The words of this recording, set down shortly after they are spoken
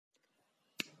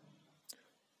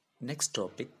Next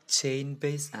topic, chain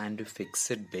base and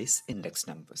fixed base index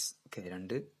numbers. Okay,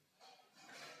 രണ്ട്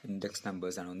index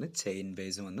numbers ആണ്, ഒന്ന് chain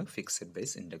base ഒന്ന് fixed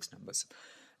base index numbers.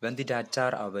 When the data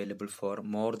are available for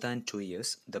more than 2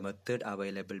 years, the method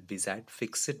available beside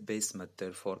fixed base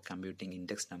method for computing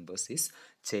index numbers is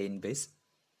chain base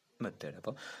method.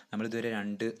 അപ്പോൾ നമ്മളിതുവരെ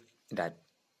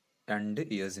രണ്ട്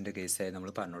ഇയേഴ്സിൻ്റെ കേസായി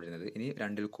നമ്മൾ പറഞ്ഞുകൊണ്ടിരുന്നത്. ഇനി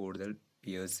രണ്ടിൽ കൂടുതൽ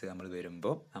ഇയേഴ്സ് നമ്മൾ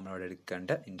വരുമ്പോൾ നമ്മളവിടെ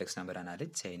എടുക്കേണ്ട ഇൻഡെക്സ് നമ്പർ എന്നാൽ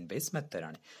ചെയിൻ ബേസ്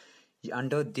മെത്തേഡാണ്.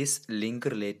 Under this link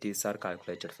relatives R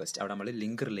calculated first. അവിടെ നമ്മൾ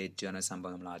ലിങ്ക് റിലേറ്റീവ് എന്ന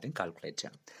സംഭവം നമ്മൾ ആദ്യം കാൽക്കുലേറ്റ്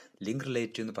ചെയ്യണം. ലിങ്ക്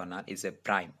റിലേറ്റീവ് എന്ന് പറഞ്ഞാൽ is A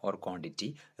prime or quantity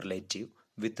relative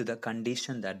with the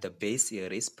condition that the base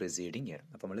year is preceding year.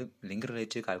 അപ്പോൾ നമ്മൾ ലിങ്ക്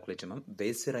റിലേറ്റീവ് കാൽക്കുലേറ്റ് ചെയ്യുമ്പോൾ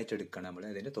ബേസ് ഇയർ ആയിട്ട് എടുക്കണം. നമ്മൾ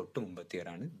അതിൻ്റെ തൊട്ട് മുമ്പത്തെ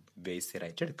ഇയറാണ് ബേസ് ഇയർ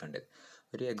ആയിട്ട് എടുക്കേണ്ടത്.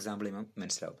 ഒരു എക്സാമ്പിൾ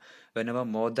മനസ്സിലാവും. Whenever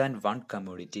more than one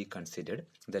commodity considered,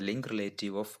 the link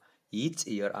relative of each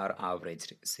year are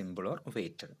averaged, simple or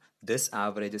weighted. Thus,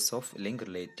 averages of link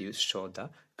relatives show the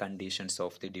conditions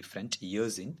of the different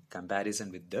years in comparison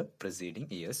with the preceding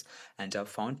years and are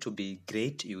found to be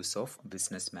great use of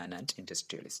businessman and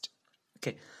industrialist.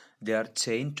 Okay, they are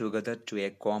chained together to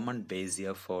a common base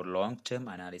year for long-term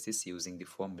analysis using the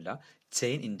formula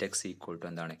chain index equal to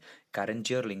എന്താണ് current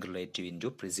year link relative into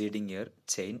preceding year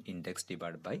chain index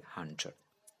divided by 100.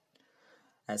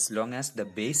 As long as the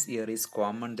base year is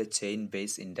common, the chain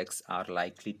base index are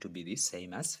likely to be the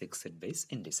same as fixed base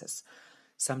indices.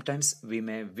 Sometimes we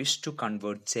may wish to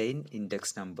convert chain index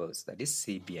numbers, that is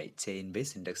CBI, chain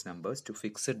base index numbers, to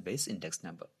fixed base index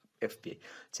number, FBI.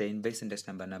 Chain base index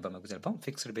number നമുക്ക് ചിലപ്പം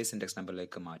fixed base index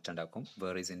നമ്പറിലേക്ക് മാറ്റണ്ടാക്കും.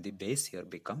 Worries in the base year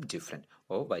become different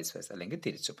or vice versa, അല്ലെങ്കിൽ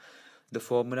തിരിച്ചും. The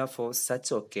formula for such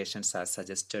occasions as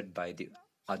suggested by the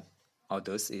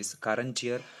others is current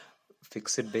year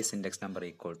fixed base index number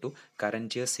equal to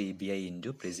current year CBI into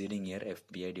preceding year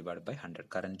FBI divided by 100.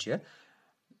 Current year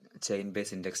chain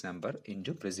base index number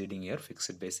into preceding year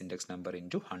fixed base index number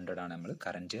into 100 ആണ് നമ്മൾ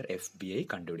current year FBI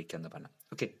കണ്ടുപിടിക്കുക എന്ന് പറഞ്ഞാൽ.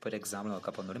 Okay, ഇപ്പോൾ ഒരു example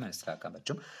നോക്കാം, അപ്പോൾ ഒന്നുകൂടി മനസ്സിലാക്കാൻ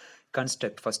പറ്റും.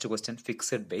 Construct first question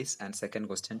fixed base and second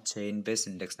question chain base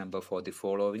index number for the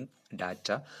following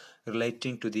data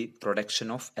relating to the production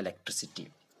of electricity.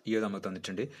 ഈ നമുക്ക്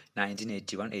തന്നിട്ടുണ്ട്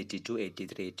 1981, 82,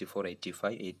 83, 84,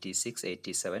 85, 86,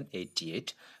 87,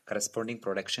 88. Corresponding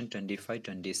production 25,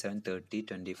 27, 30,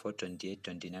 24, 28,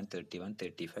 29, 31,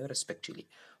 35 respectively.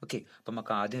 ഓക്കെ, അപ്പോൾ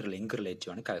നമുക്ക് ആദ്യം ലിങ്ക്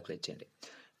റിലേറ്റീവ് ആണ് കാൽക്കുലേറ്റ് ചെയ്യേണ്ടത്.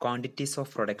 Quantities of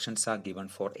productions are given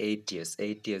for 8 years.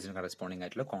 8 yearsന് corresponding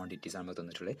ആയിട്ടുള്ള quantities ആണ്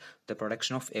തന്നിട്ടുള്ളത്. The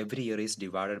production of every year is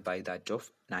divided by that of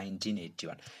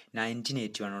 1981.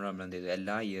 1981 നമ്മൾ എന്ത് ചെയ്തു,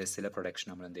 എല്ലാ ഇയേഴ്സിലെ പ്രൊഡക്ഷൻ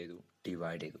നമ്മൾ എന്ത് ചെയ്തു,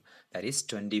 ഡിവൈഡ് ചെയ്തു. That is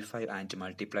 25 and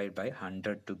multiplied by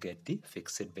 100 to get the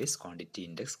fixed base quantity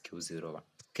index Q01.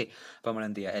 Okay, അപ്പോൾ നമ്മൾ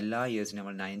എന്ത് ചെയ്യുക, എല്ലാ ഇയേഴ്സിനും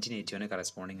നമ്മൾ 1981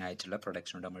 കറസ്പോണ്ടിങ് ആയിട്ടുള്ള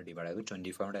പ്രൊഡക്ഷൻ കൊണ്ട് നമ്മൾ ഡിവൈഡ് ചെയ്തു.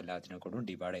 25 എല്ലാത്തിനെ കൊണ്ടും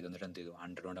ഡിവൈഡ് ചെയ്തു. എന്നിട്ട് എന്ത് ചെയ്തു,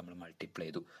 100 കൊണ്ട് നമ്മൾ മൾട്ടിപ്ലൈ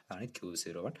ചെയ്തു. അതാണ്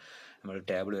Q01. നമ്മൾ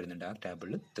ടേബിൾ വരുന്നുണ്ട്, ആ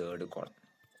ടേബിളിൽ തേർഡ് കോളം.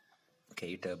 ഓക്കെ,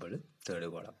 ഈ ടേബിളിൽ തേർഡ്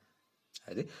കോളം.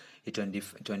 അതായത് ഈ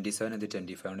 27 ഇത്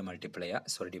 25 കൊണ്ട് മൾട്ടിപ്ലൈ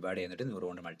ചെയ്യുക, ഡിവൈഡ് ചെയ്യുന്നിട്ട് 100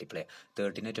 കൊണ്ട് മൾട്ടിപ്ലൈ ചെയ്യുക.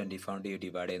 30നെ 25 കൊണ്ട്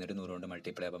ഡിവൈഡ് ചെയ്യുന്നിട്ട് 100 കൊണ്ട്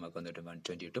മൾട്ടിപ്ലൈ ചെയ്യുമ്പോൾ നമുക്ക് വന്നിട്ട്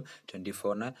 120 കിട്ടും.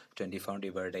 24നെ 25 കൊണ്ട്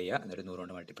ഡിവൈഡ് ചെയ്യുക, എന്നിട്ട് 100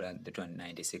 കൊണ്ട് മൾട്ടിപ്ലൈ എന്നിട്ട്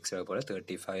 96. അതുപോലെ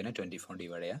 35നെ 24 കൊണ്ട്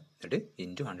ഡിവൈഡ് ചെയ്യുക, എന്നിട്ട്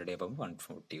ഇൻറ്റു 100 ചെയ്യുമ്പോൾ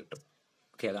 140 കിട്ടും.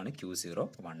 ഓക്കെ, അതാണ്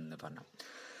Q01 എന്ന് പറഞ്ഞാൽ.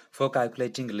 For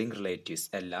calculating link relatives,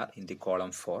 LR in the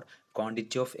column 4,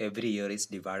 quantity of every year is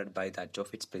divided by that of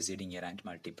its preceding year and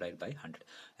multiplied by 100.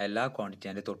 എല്ലാ ക്വാണ്ടിറ്റി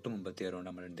അതിൻ്റെ തൊട്ട് മുമ്പത്തെ ഇയർ കൊണ്ട്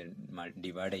നമ്മൾ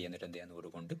ഡിവൈഡ് ചെയ്യുന്നിട്ട് എന്ത് ചെയ്യുക,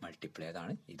 100 കൊണ്ട് മൾട്ടിപ്ലൈ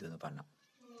ചെയ്താണ് ഇതെന്ന് പറഞ്ഞാൽ.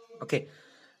 Okay,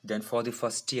 then for the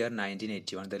first year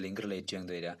 1981 the link relative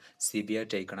എന്ത് വരിക, CBI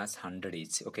taken as 100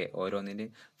 each. Okay, ഓരോന്നിൻ്റെ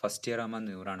first year ആകുമ്പോൾ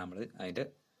 100 ആണ് നമ്മൾ അതിൻ്റെ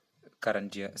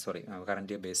current year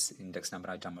base index number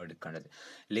ആയിട്ട് നമ്മൾ എടുക്കേണ്ടത്.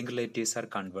 Link relatives are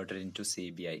converted into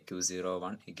CBI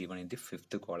Q01 given in the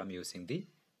fifth column using the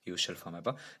usual form.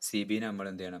 അപ്പോൾ CBI നമ്മൾ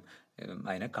എന്ത് ചെയ്യണം,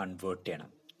 അതിനെ കൺവേർട്ട് ചെയ്യണം.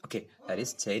 Okay, that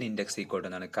is chain index equal to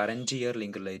എന്താണ്, current year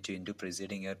link relative into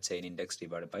preceding year chain index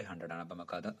divide by 100 ആണ്. അപ്പോൾ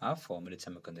നമുക്ക് അത് ആ ഫോമിൽ വെച്ച്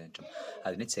നമുക്ക് എന്ത് പറ്റും,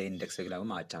 അതിന് ചെയിൻ ഇൻഡെക്സിലേക്ക്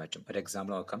മാറ്റാൻ പറ്റും. ഒരു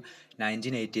എക്സാമ്പിൾ നോക്കാം.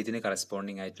 1980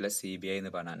 കറസ്പോണ്ടിങ് ആയിട്ടുള്ള CBI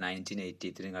എന്ന് പറഞ്ഞാൽ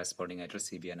 1980 കറസ്പോണ്ടിങ് ആയിട്ടുള്ള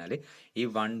CBI എന്നാൽ ഈ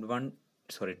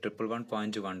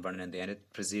 111.11 എന്ത് ചെയ്യാൻ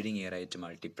പ്രിസീഡിങ് ഇയർ ആയിട്ട്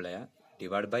മൾട്ടിപ്ലൈ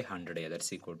ഡിവൈഡ് ബൈ 100 ചെയ്യുക.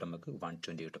 ദാറ്റ്സ് ഈക്വൽ ടു നമുക്ക്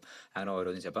 120 കിട്ടും. അങ്ങനെ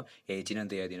ഓരോന്നും ചിലപ്പോൾ 18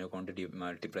 എന്ത് ചെയ്യുക, ഇതിനെ കൊണ്ട്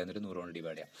മൾട്ടിപ്ലൈ ചെയ്തിട്ട് 100 കൊണ്ട്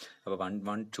ഡിവൈഡ് ചെയ്യാം. അപ്പോൾ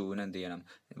 112 എന്ത് ചെയ്യണം,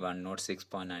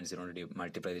 106.90 കൊണ്ട്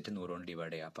മൾട്ടിപ്ലൈ ചെയ്തിട്ട് 100 കൊണ്ട്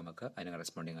ഡിവൈഡ് ചെയ്യാം. അപ്പോൾ നമുക്ക് അതിന്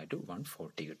കറസ്പോണ്ടിങ് ആയിട്ട്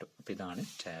 140 കിട്ടും. അപ്പോൾ ഇതാണ്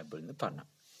ടേബിൾ എന്ന് പറഞ്ഞാൽ.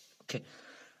 Okay,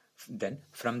 then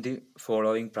from the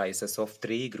following prices of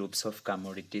 3 groups of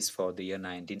commodities for the year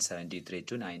 1973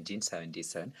 to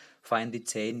 1977, find the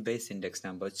chain base index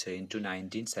number chain to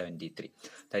 1973.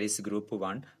 That is group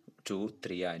 1, 2,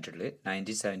 3 ആയിട്ടുള്ളത്.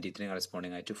 1973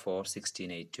 കറസ്പോണ്ടിങ് ആയിട്ട് 4,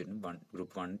 16, 8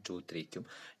 ഗ്രൂപ്പ് 1, 2, 3ക്കും.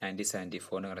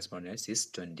 1974 കറസ്പോണ്ടിങ് ആയിട്ട് 6,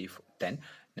 20, 10.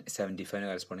 75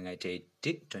 കറസ്പോണ്ടിങ് ആയിട്ട്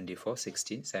 8, 24,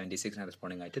 16, 76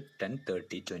 കറസ്പോണ്ടിങ് ആയിട്ട് 10,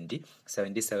 30, 20,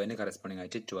 77 corresponding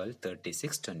ആയിട്ട് 12,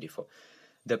 36, 24.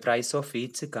 The price of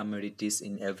each commodities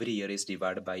in every year is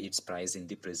divided by its price in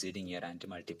the preceding year and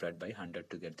multiplied by 100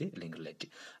 to get the link relative.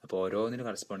 അപ്പോൾ ഓരോന്നിനും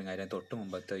corresponding ആയിട്ട് തൊട്ട്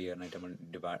മുമ്പത്തെ ഇയറിനായിട്ട് നമ്മൾ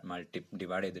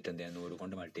ഡിവൈഡ് ചെയ്തിട്ട് എന്ത് ചെയ്യുക 100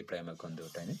 കൊണ്ട് മൾട്ടിപ്ലൈ നമുക്ക് എന്ത്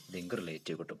കിട്ടും അതിന് ലിങ്ക്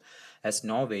റിലേറ്റീവ് കിട്ടും. As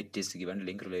no wait is given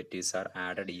link relatives R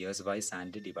added years wise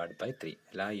and divide by 3.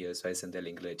 എല്ലാ ഇയേഴ്സ് വൈസ് എന്താ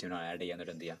ലിങ്ക് റിലേറ്റീവിനും ആഡ്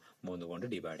ചെയ്യാന്നിട്ട് എന്ത് ചെയ്യുക 3 കൊണ്ട്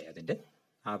ഡിവൈഡ് ചെയ്യുക അതിൻ്റെ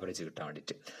ആവറേജ് കിട്ടാൻ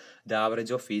വേണ്ടിയിട്ട്. The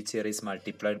average of each year is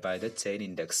multiplied by the chain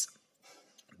index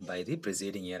by the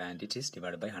preceding year and it is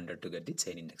divided by 100 to get the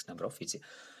chain index number of each.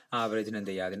 ആവറേജിന് എന്ത്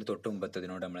ചെയ്യുക അതിന് തൊട്ട്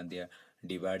മുമ്പത്തതിനോട് നമ്മൾ എന്ത് ചെയ്യുക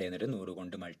ഡിവൈഡ് ചെയ്യുന്നിട്ട് 100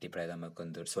 കൊണ്ട് മൾട്ടിപ്ലൈ ചെയ്ത് നമുക്ക്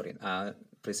എന്ത് ആ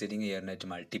പ്രിസീഡിങ് ഇയറിനായിട്ട്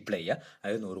മൾട്ടിപ്ലൈ ചെയ്യുക,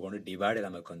 അത് 100 കൊണ്ട് ഡിവൈഡ് ചെയ്ത്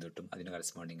നമുക്ക് എന്ത് കിട്ടും അതിന്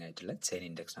കറസ്പോണ്ടിങ് ആയിട്ടുള്ള ചെയിൻ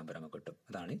ഇൻഡെക്സ് നമ്പർ നമുക്ക് കിട്ടും.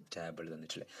 അതാണ് ടേബിൾ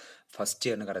തന്നിട്ടുള്ളത്. First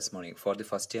ഇയറിന് corresponding for the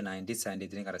first year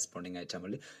 1970 corresponding ആയിട്ട്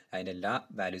നമ്മൾ അതിൻ്റെ എല്ലാ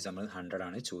വാല്യൂസ് നമ്മൾ 100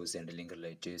 ആണ് ചൂസ് ചെയ്യേണ്ടത്. ലിങ്ക്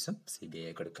റിലേറ്റീവ്സും CBI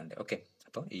ഒക്കെ എടുക്കേണ്ടത്. ഓക്കെ,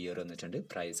 അപ്പോൾ ഈ ഇയർ വന്നിട്ടുണ്ട്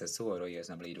പ്രൈസസ് ഓരോ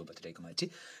ഇയേഴ്സ് നമ്മൾ ഈ രൂപത്തിലേക്ക് മാറ്റി.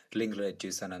 ലിങ്ക്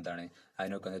റിലേറ്റീവ്സ് ആണ് എന്താണ്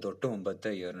അതിനൊക്കെ തൊട്ട് മുമ്പത്തെ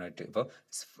ഇയറിനായിട്ട്. ഇപ്പോൾ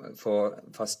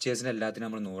ഫസ്റ്റ് ഇയേഴ്സിന് എല്ലാത്തിനും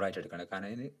നമ്മൾ 100 എടുക്കണം, കാരണം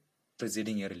അതിന്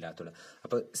പ്രിസീഡിങ് ഇയർ ഇല്ലാത്തുള്ളൂ.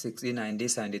 അപ്പോൾ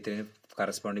 1973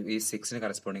 കറസ്പോണ്ടിങ് ഈ 6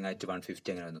 കറസ്പോണ്ടിങ് ആയിട്ട് 150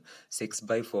 അങ്ങനെ വന്നു.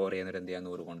 6/4 എന്നിട്ട് എന്ത് ചെയ്യാം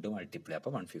 100 കൊണ്ട് മൾട്ടിപ്ലൈ,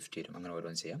 അപ്പോൾ 150 വരും. അങ്ങനെ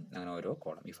ഓരോന്ന് ചെയ്യാം, അങ്ങനെ ഓരോ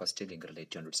കോളം. ഈ ഫസ്റ്റ് ലിങ്ക്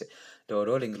റിലേറ്റീവ് കണ്ടുപിടിച്ച്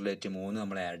ഓരോ ലിങ്ക് റിലേറ്റീവ് 3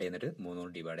 നമ്മൾ ആഡ് ചെയ്യുന്നിട്ട് 3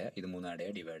 കൊണ്ട് ഡിവൈഡ് ചെയ്യുക. ഇത് 3 ആഡ്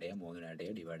ചെയ്യുക, ഡിവൈഡ് ചെയ്യുക, 3 ആഡ്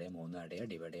ചെയ്യുക, ഡിവൈഡ് ചെയ്യുക, 3 ആഡ് ചെയ്യുക,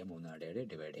 ഡിവൈഡ് ചെയ്യുക, 3 ആഡ് ചെയ്യുക,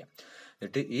 ഡിവൈഡ് ചെയ്യുക.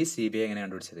 എന്നിട്ട് ഈ CBI എങ്ങനെ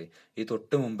കണ്ടുപിടിച്ചത് ഈ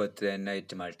തൊട്ട് മുമ്പത്തെ തന്നെ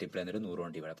ആയിട്ട് മൾട്ടിപ്ലൈ എന്നിട്ട് 100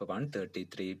 കൊണ്ട് ഡിവൈഡ്. അപ്പോൾ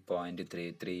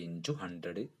 133.33 ഇൻറ്റു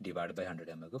 100 ഡിവൈഡ് ബൈ 100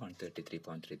 നമുക്ക്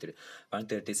 133.33.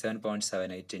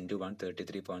 137.78 ഇൻറ്റു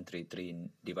 133.33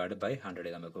 ഡിവൈഡ് ബൈ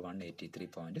 100 നമുക്ക്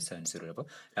 183.70. അപ്പോൾ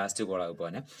ലാസ്റ്റ് കോളാകും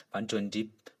പോലെ 120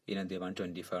 ഇതിനെന്ത്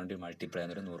 125 കൊണ്ട് മൾട്ടിപ്ലൈ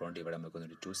എന്നിട്ട് 100 കൊണ്ട് ഡിവൈഡ് നമുക്ക്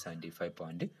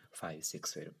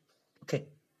 275.56 വരും. ഓക്കെ,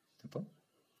 അപ്പോൾ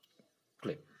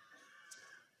ക്ലിയർ.